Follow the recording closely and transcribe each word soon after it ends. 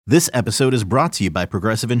This episode is brought to you by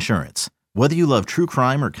Progressive Insurance. Whether you love true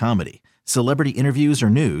crime or comedy, celebrity interviews or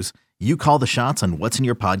news, you call the shots on what's in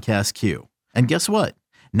your podcast queue. And guess what?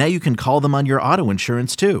 Now you can call them on your auto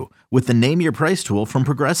insurance too with the Name Your Price tool from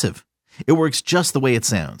Progressive. It works just the way it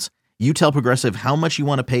sounds. You tell Progressive how much you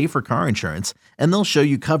want to pay for car insurance, and they'll show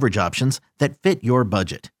you coverage options that fit your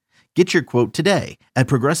budget. Get your quote today at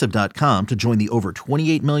Progressive.com to join the over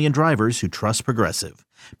 28 million drivers who trust Progressive.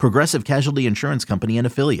 Progressive Casualty Insurance Company and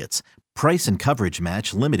Affiliates. Price and coverage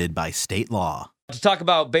match limited by state law. To talk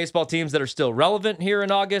about baseball teams that are still relevant here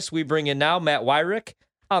in August, we bring in now Matt Weyrich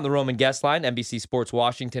on the Roman guest line. NBC Sports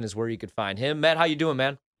Washington is where you could find him. Matt, how you doing,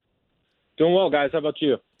 man? Doing well, guys. How about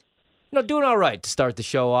you? Doing all right to start the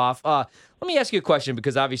show off. Let me ask you a question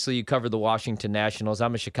because obviously you cover the Washington Nationals.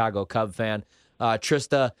 I'm a Chicago Cub fan.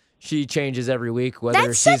 Trista, she changes every week,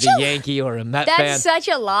 whether she's a Yankee or a Met fan. That's such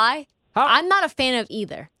a lie. I'm not a fan of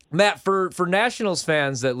either. Matt, for Nationals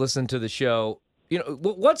fans that listen to the show,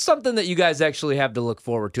 what's something that you guys actually have to look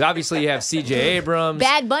forward to? Obviously, you have C.J. Abrams.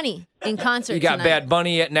 Bad Bunny in concert You got tonight. Bad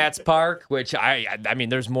Bunny at Nats Park, which, I mean,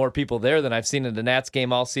 there's more people there than I've seen at the Nats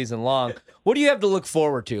game all season long. What do you have to look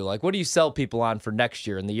forward to? Like, what do you sell people on for next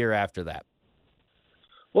year and the year after that?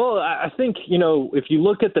 Well, I think, if you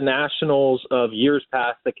look at the Nationals of years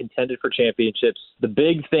past that contended for championships, the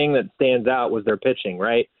big thing that stands out was their pitching,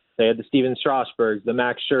 right? They had the Steven Strasburgs, the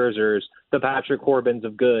Max Scherzers, the Patrick Corbins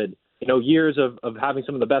of good, years of having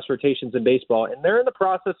some of the best rotations in baseball. And they're in the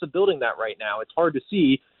process of building that right now. It's hard to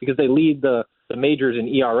see because they lead the majors in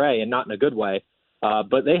ERA and not in a good way.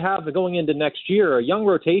 But they have, going into next year, a young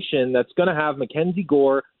rotation that's going to have Mackenzie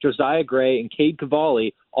Gore, Josiah Gray, and Cade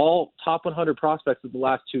Cavalli, all top 100 prospects of the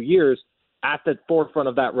last 2 years, at the forefront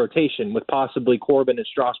of that rotation, with possibly Corbin and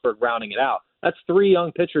Strasburg rounding it out. That's three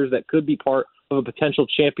young pitchers that could be part of a potential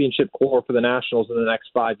championship core for the Nationals in the next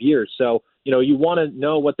 5 years. So, you want to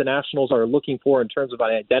know what the Nationals are looking for in terms of an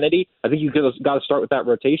identity. I think you've got to start with that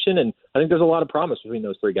rotation, and I think there's a lot of promise between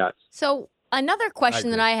those three guys. So another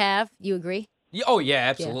question that I have, you agree? Oh, yeah,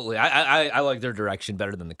 absolutely. Yeah. I like their direction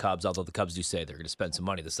better than the Cubs, although the Cubs do say they're going to spend some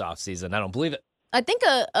money this offseason. I don't believe it. I think,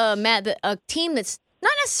 Matt, a team that's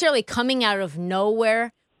not necessarily coming out of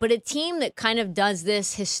nowhere, but a team that kind of does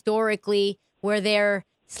this historically where they're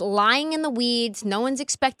lying in the weeds, no one's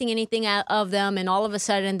expecting anything out of them, and all of a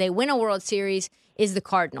sudden they win a World Series is the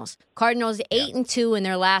Cardinals. Cardinals 8-2 in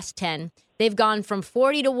their last 10. They've gone from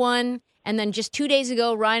 40-1, and then just 2 days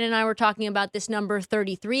ago, Ryan and I were talking about this number,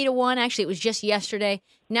 33-1. Actually, it was just yesterday.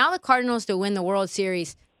 Now the Cardinals to win the World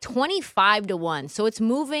Series, 25-1. So it's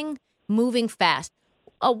moving fast.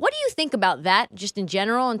 What do you think about that, just in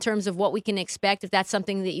general, in terms of what we can expect, if that's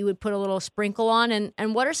something that you would put a little sprinkle on?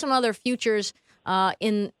 And what are some other futures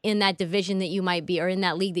in that division that you might be, or in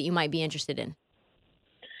that league that you might be interested in?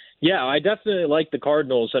 Yeah, I definitely like the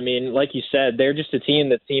Cardinals. I mean, like you said, they're just a team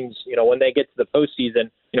that seems, when they get to the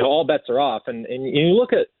postseason, all bets are off. And you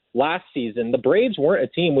look at last season, the Braves weren't a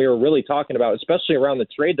team we were really talking about, especially around the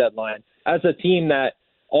trade deadline, as a team that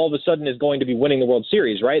all of a sudden is going to be winning the World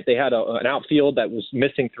Series, right? They had an outfield that was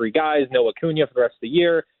missing three guys, no Acuna for the rest of the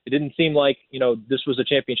year. It didn't seem like, this was a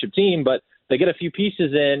championship team, but they get a few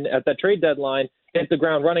pieces in at that trade deadline, hit the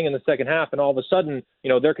ground running in the second half, and all of a sudden,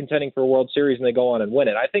 they're contending for a World Series and they go on and win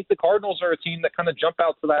it. I think the Cardinals are a team that kind of jump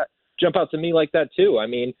out to me like that too. I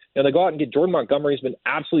mean, they go out and get Jordan Montgomery has been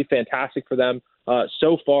absolutely fantastic for them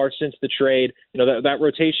so far since the trade. That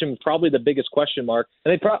rotation probably the biggest question mark,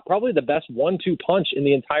 and they probably the best 1-2 punch in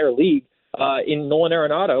the entire league in Nolan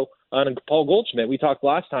Arenado and Paul Goldschmidt. We talked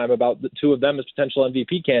last time about the two of them as potential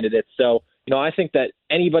MVP candidates. So, I think that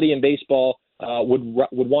anybody in baseball would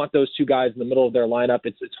want those two guys in the middle of their lineup.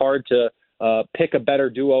 It's hard to pick a better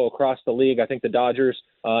duo across the league. I think the Dodgers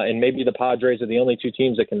and maybe the Padres are the only two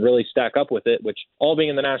teams that can really stack up with it, which all being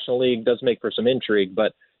in the National League does make for some intrigue.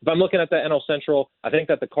 But if I'm looking at the NL Central, I think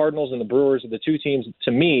that the Cardinals and the Brewers are the two teams,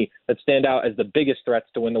 to me, that stand out as the biggest threats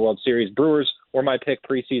to win the World Series. Brewers were my pick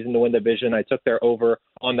preseason to win the division. I took their over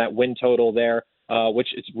on that win total there, which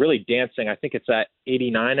is really dancing. I think it's at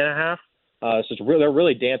 89.5. So they're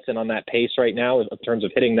really dancing on that pace right now in terms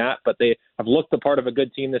of hitting that. But they have looked the part of a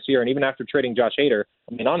good team this year. And even after trading Josh Hader,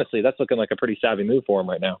 I mean, honestly, that's looking like a pretty savvy move for him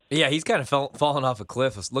right now. Yeah, he's kind of fallen off a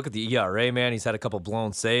cliff. Look at the ERA, man. He's had a couple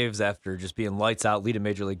blown saves after just being lights out, leading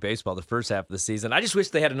Major League Baseball the first half of the season. I just wish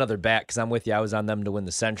they had another bat because I'm with you. I was on them to win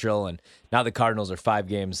the Central. And now the Cardinals are 5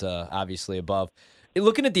 games, obviously, above.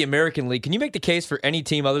 Looking at the American League, can you make the case for any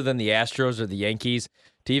team other than the Astros or the Yankees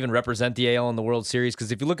to even represent the AL in the World Series?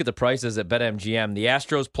 Because if you look at the prices at BetMGM, the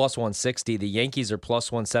Astros plus 160, the Yankees are plus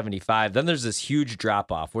 175. Then there's this huge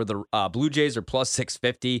drop-off where the Blue Jays are plus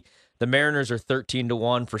 650, The Mariners are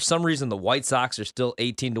 13-1. For some reason, the White Sox are still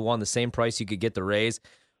 18-1, the same price you could get the Rays.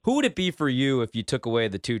 Who would it be for you if you took away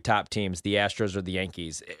the two top teams, the Astros or the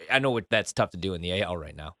Yankees? I know that's tough to do in the AL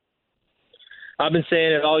right now. I've been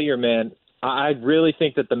saying it all year, man. I really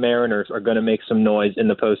think that the Mariners are going to make some noise in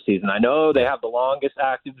the postseason. I know they have the longest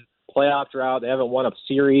active playoff drought. They haven't won a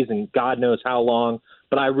series in God knows how long.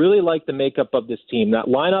 But I really like the makeup of this team. That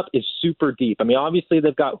lineup is super deep. I mean, obviously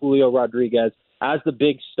they've got Julio Rodriguez as the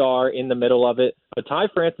big star in the middle of it. But Ty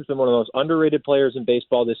France has been one of the most underrated players in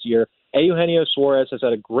baseball this year. Eugenio Suarez has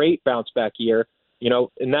had a great bounce-back year. You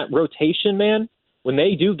know, in that rotation, man, when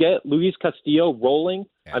they do get Luis Castillo rolling,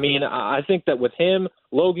 I mean, I think that with him,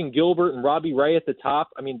 Logan Gilbert, and Robbie Ray at the top,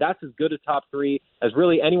 I mean, that's as good a top three as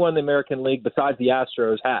really anyone in the American League besides the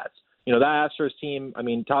Astros has. You know, that Astros team, I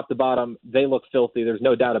mean, top to bottom, they look filthy. There's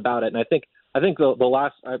no doubt about it. And I think the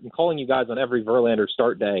last – I'm calling you guys on every Verlander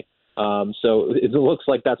start day. So it looks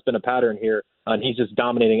like that's been a pattern here, and he's just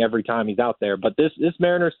dominating every time he's out there. But this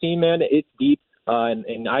Mariners team, man, it's deep,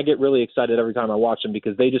 and I get really excited every time I watch them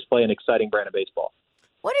because they just play an exciting brand of baseball.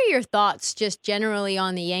 What are your thoughts just generally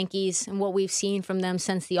on the Yankees and what we've seen from them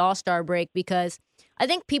since the All-Star break? Because I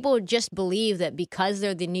think people just believe that because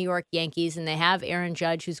they're the New York Yankees and they have Aaron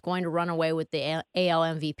Judge, who's going to run away with the AL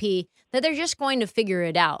MVP, that they're just going to figure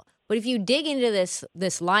it out. But if you dig into this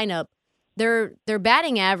lineup, their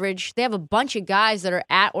batting average, they have a bunch of guys that are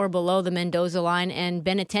at or below the Mendoza line, and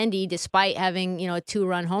Benintendi, despite having a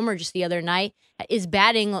 2-run homer just the other night, is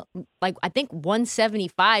batting like I think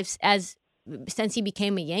 175 since he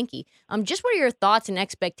became a Yankee. Just what are your thoughts and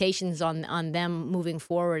expectations on them moving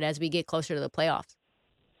forward as we get closer to the playoffs?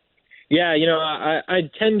 Yeah, I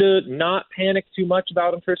tend to not panic too much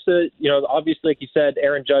about him, Trista. Obviously, like you said,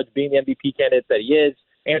 Aaron Judge being the MVP candidate that he is.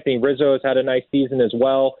 Anthony Rizzo has had a nice season as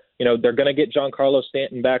well. They're going to get Giancarlo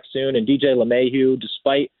Stanton back soon, and DJ LeMahieu,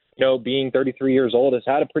 despite being 33 years old, has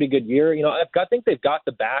had a pretty good year. I think they've got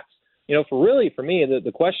the backs. For me,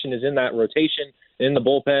 the question is in that rotation, in the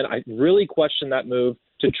bullpen. I really question that move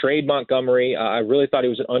to trade Montgomery. I really thought he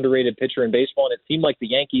was an underrated pitcher in baseball, and it seemed like the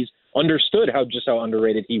Yankees understood how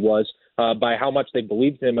underrated he was by how much they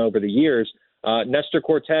believed in him over the years. Nestor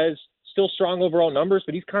Cortez, still strong overall numbers,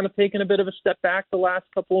 but he's kind of taken a bit of a step back the last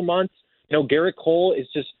couple of months. Garrett Cole is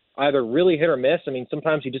just either really hit or miss. I mean,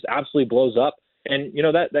 sometimes he just absolutely blows up. And,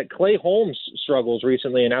 that Clay Holmes struggles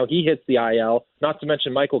recently, and now he hits the IL, not to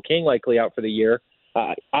mention Michael King likely out for the year.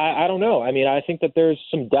 I don't know. I mean, I think that there's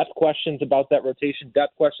some depth questions about that rotation,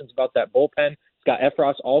 depth questions about that bullpen. Scott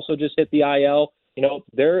Efros also just hit the IL.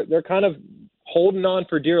 They're kind of holding on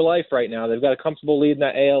for dear life right now. They've got a comfortable lead in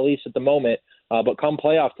that AL East at the moment. But come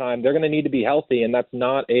playoff time, they're going to need to be healthy, and that's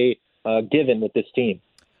not a given with this team.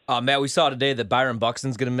 Matt, we saw today that Byron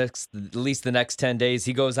Buxton's going to miss at least the next 10 days.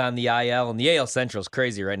 He goes on the IL, and the AL Central is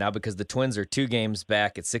crazy right now because the Twins are 2 games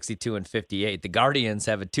back at 62 and 58. The Guardians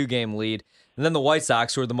have a 2-game lead, and then the White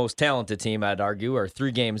Sox, who are the most talented team, I'd argue, are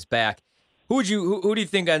 3 games back. Who do you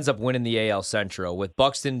think ends up winning the AL Central? With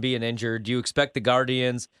Buxton being injured, do you expect the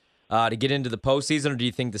Guardians to get into the postseason, or do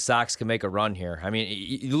you think the Sox can make a run here? I mean,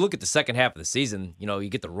 you look at the second half of the season, you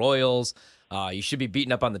get the Royals, you should be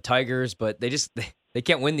beating up on the Tigers, but they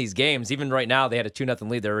can't win these games. Even right now, they had a 2-0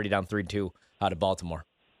 lead. They're already down 3-2 out of Baltimore.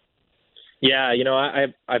 Yeah,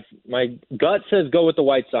 my gut says go with the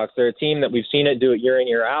White Sox. They're a team that we've seen it do it year in,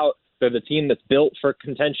 year out. They're the team that's built for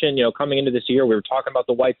contention. Coming into this year, we were talking about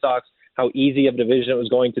the White Sox, how easy of a division it was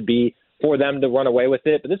going to be for them to run away with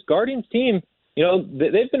it. But this Guardians team,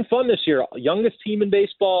 they've been fun this year. Youngest team in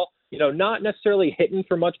baseball, not necessarily hitting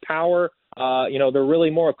for much power. They're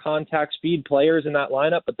really more of contact speed players in that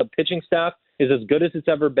lineup, but the pitching staff is as good as it's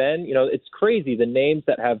ever been. It's crazy the names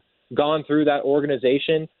that have gone through that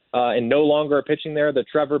organization and no longer are pitching there. The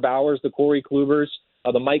Trevor Bauers, the Corey Klubers,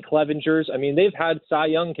 the Mike Clevingers. I mean, they've had Cy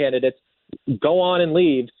Young candidates go on and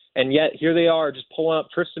leave, and yet here they are just pulling up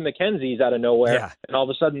Tristan McKenzie's out of nowhere. Yeah. And all of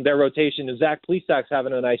a sudden their rotation is Zach Plesac's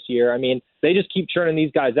having a nice year. I mean, they just keep churning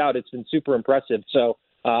these guys out. It's been super impressive. So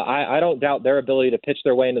I don't doubt their ability to pitch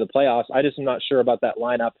their way into the playoffs. I just am not sure about that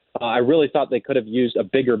lineup. I really thought they could have used a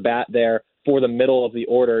bigger bat there for the middle of the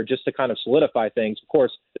order just to kind of solidify things. Of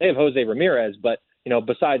course, they have Jose Ramirez, but,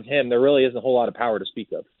 besides him, there really isn't a whole lot of power to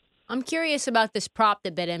speak of. I'm curious about this prop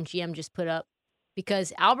that BetMGM just put up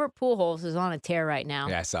because Albert Pujols is on a tear right now.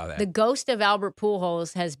 Yeah, I saw that. The ghost of Albert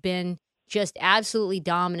Pujols has been just absolutely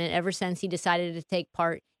dominant ever since he decided to take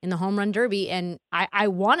part in the Home Run Derby. And I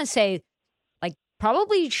want to say,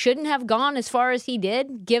 probably shouldn't have gone as far as he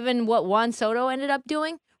did, given what Juan Soto ended up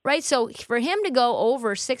doing, right? So for him to go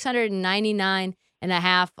over 699 and a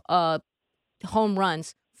half home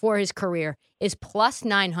runs for his career is plus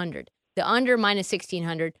 900. The under minus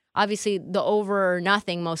 1,600. obviously the over or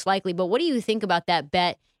nothing most likely. But what do you think about that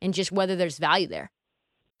bet and just whether there's value there?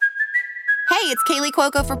 Hey, it's Kaylee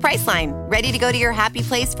Cuoco for Priceline. Ready to go to your happy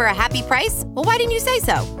place for a happy price? Well, why didn't you say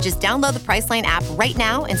so? Just download the Priceline app right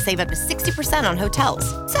now and save up to 60% on hotels.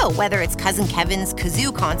 So whether it's Cousin Kevin's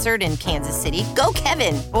Kazoo Concert in Kansas City, go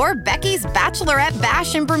Kevin, or Becky's Bachelorette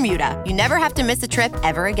Bash in Bermuda, you never have to miss a trip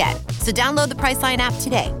ever again. So download the Priceline app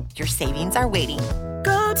today. Your savings are waiting.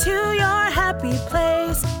 Go to your happy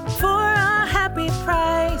place for a happy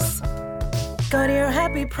price. Go to your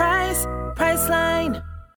happy price, Priceline.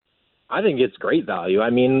 I think it's great value. I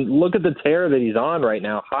mean, look at the tear that he's on right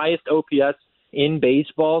now. Highest OPS in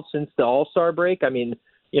baseball since the All-Star break. I mean,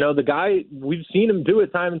 the guy, we've seen him do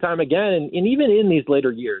it time and time again. And even in these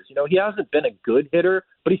later years, he hasn't been a good hitter,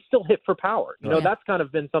 but he's still hit for power. That's kind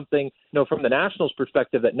of been something, from the Nationals'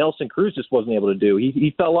 perspective that Nelson Cruz just wasn't able to do.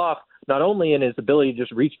 He fell off not only in his ability to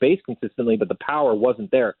just reach base consistently, but the power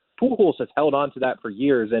wasn't there. Pujols has held on to that for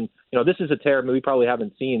years. And, this is a tear we probably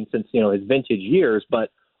haven't seen since, his vintage years. But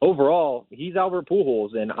overall, he's Albert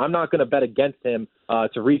Pujols, and I'm not going to bet against him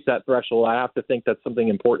to reach that threshold. I have to think that's something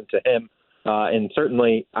important to him. And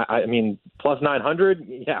certainly, I mean, plus 900,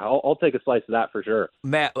 yeah, I'll take a slice of that for sure.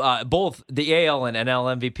 Matt, both the AL and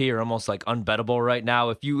NL MVP are almost like unbettable right now.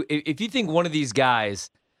 If you think one of these guys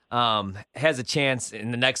has a chance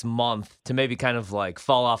in the next month to maybe kind of like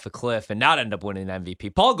fall off a cliff and not end up winning an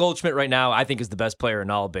MVP. Paul Goldschmidt right now, I think, is the best player in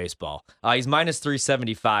all of baseball. He's minus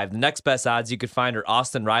 375. The next best odds you could find are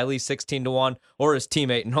Austin Riley, 16-1, or his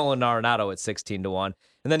teammate Nolan Arenado at 16-1.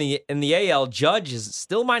 And then in the AL, Judge is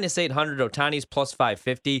still minus 800. Ohtani's plus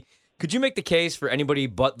 550. Could you make the case for anybody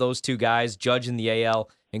but those two guys, Judge in the AL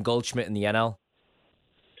and Goldschmidt in the NL?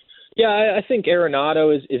 Yeah, I think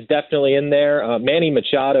Arenado is definitely in there. Manny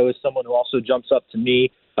Machado is someone who also jumps up to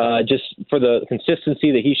me just for the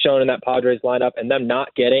consistency that he's shown in that Padres lineup and them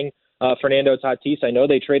not getting Fernando Tatis. I know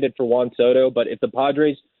they traded for Juan Soto, but if the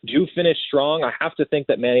Padres do finish strong, I have to think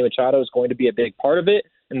that Manny Machado is going to be a big part of it.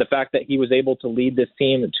 And the fact that he was able to lead this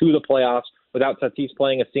team to the playoffs without Tatis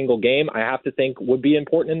playing a single game, I have to think would be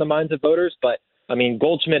important in the minds of voters. But, I mean,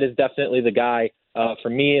 Goldschmidt is definitely the guy for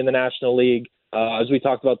me in the National League. As we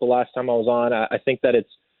talked about the last time I was on, I think that it's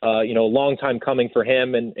a long time coming for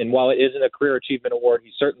him. And while it isn't a career achievement award,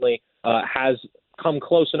 he certainly has come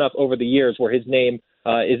close enough over the years where his name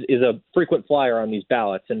is a frequent flyer on these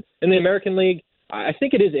ballots. And in the American League, I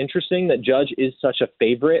think it is interesting that Judge is such a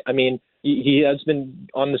favorite. I mean, he has been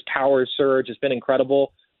on this power surge. It's been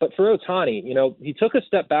incredible. But for Ohtani, he took a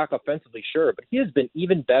step back offensively, sure, but he has been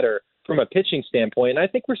even better from a pitching standpoint. And I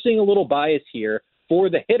think we're seeing a little bias here for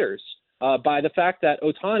the hitters by the fact that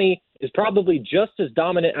Ohtani is probably just as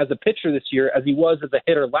dominant as a pitcher this year as he was as a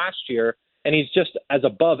hitter last year. And he's just as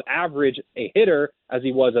above average a hitter as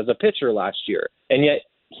he was as a pitcher last year. And yet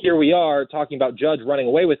here we are talking about Judge running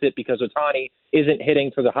away with it because Ohtani isn't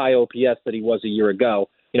hitting for the high OPS that he was a year ago.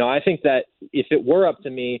 I think that if it were up to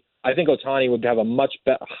me, I think Ohtani would have a much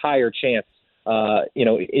higher chance,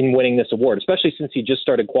 in winning this award, especially since he just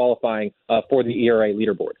started qualifying for the ERA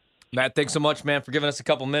leaderboard. Matt, thanks so much, man, for giving us a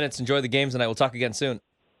couple minutes. Enjoy the games tonight. We'll talk again soon.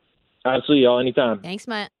 Absolutely, y'all. Anytime. Thanks,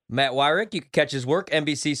 Matt. Matt Wyrick, you can catch his work,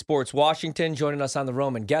 NBC Sports Washington, joining us on the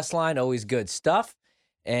Roman guest line. Always good stuff.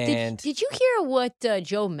 And Did you hear what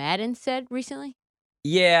Joe Madden said recently?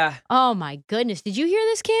 Yeah. Oh, my goodness. Did you hear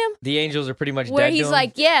this, Cam? The Angels are pretty much dead. Where to he's him.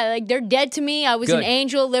 like, they're dead to me. I was an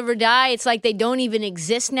angel, live or die. It's like they don't even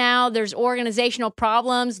exist now. There's organizational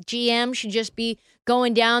problems. GM should just be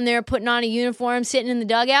going down there, putting on a uniform, sitting in the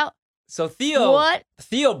dugout. So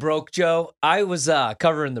Theo broke Joe. I was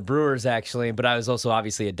covering the Brewers, actually, but I was also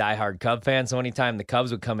obviously a diehard Cub fan. So anytime the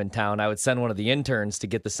Cubs would come in town, I would send one of the interns to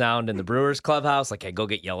get the sound in the Brewers clubhouse. Like, hey, go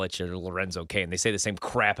get Yelich or Lorenzo Cain. They say the same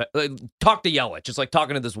crap. Talk to Yelich. It's like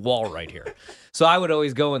talking to this wall right here. So I would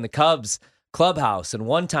always go in the Cubs clubhouse. And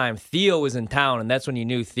one time Theo was in town, and that's when you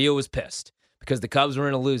knew Theo was pissed because the Cubs were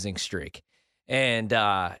in a losing streak. And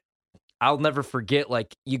I'll never forget,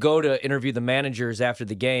 like, you go to interview the managers after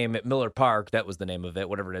the game at Miller Park. That was the name of it,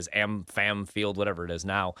 whatever it is, Fam Field, whatever it is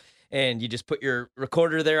now. And you just put your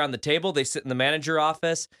recorder there on the table. They sit in the manager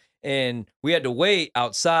office, and we had to wait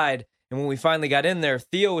outside. And when we finally got in there,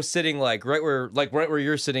 Theo was sitting right where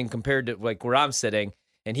you're sitting compared to like where I'm sitting.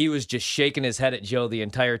 And he was just shaking his head at Joe the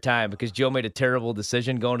entire time because Joe made a terrible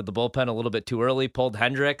decision going to the bullpen a little bit too early, pulled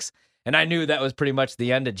Hendricks. And I knew that was pretty much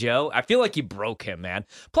the end of Joe. I feel like he broke him, man.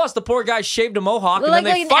 Plus, the poor guy shaved a mohawk and then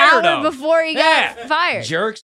they fired him. Before he got fired. Jerks.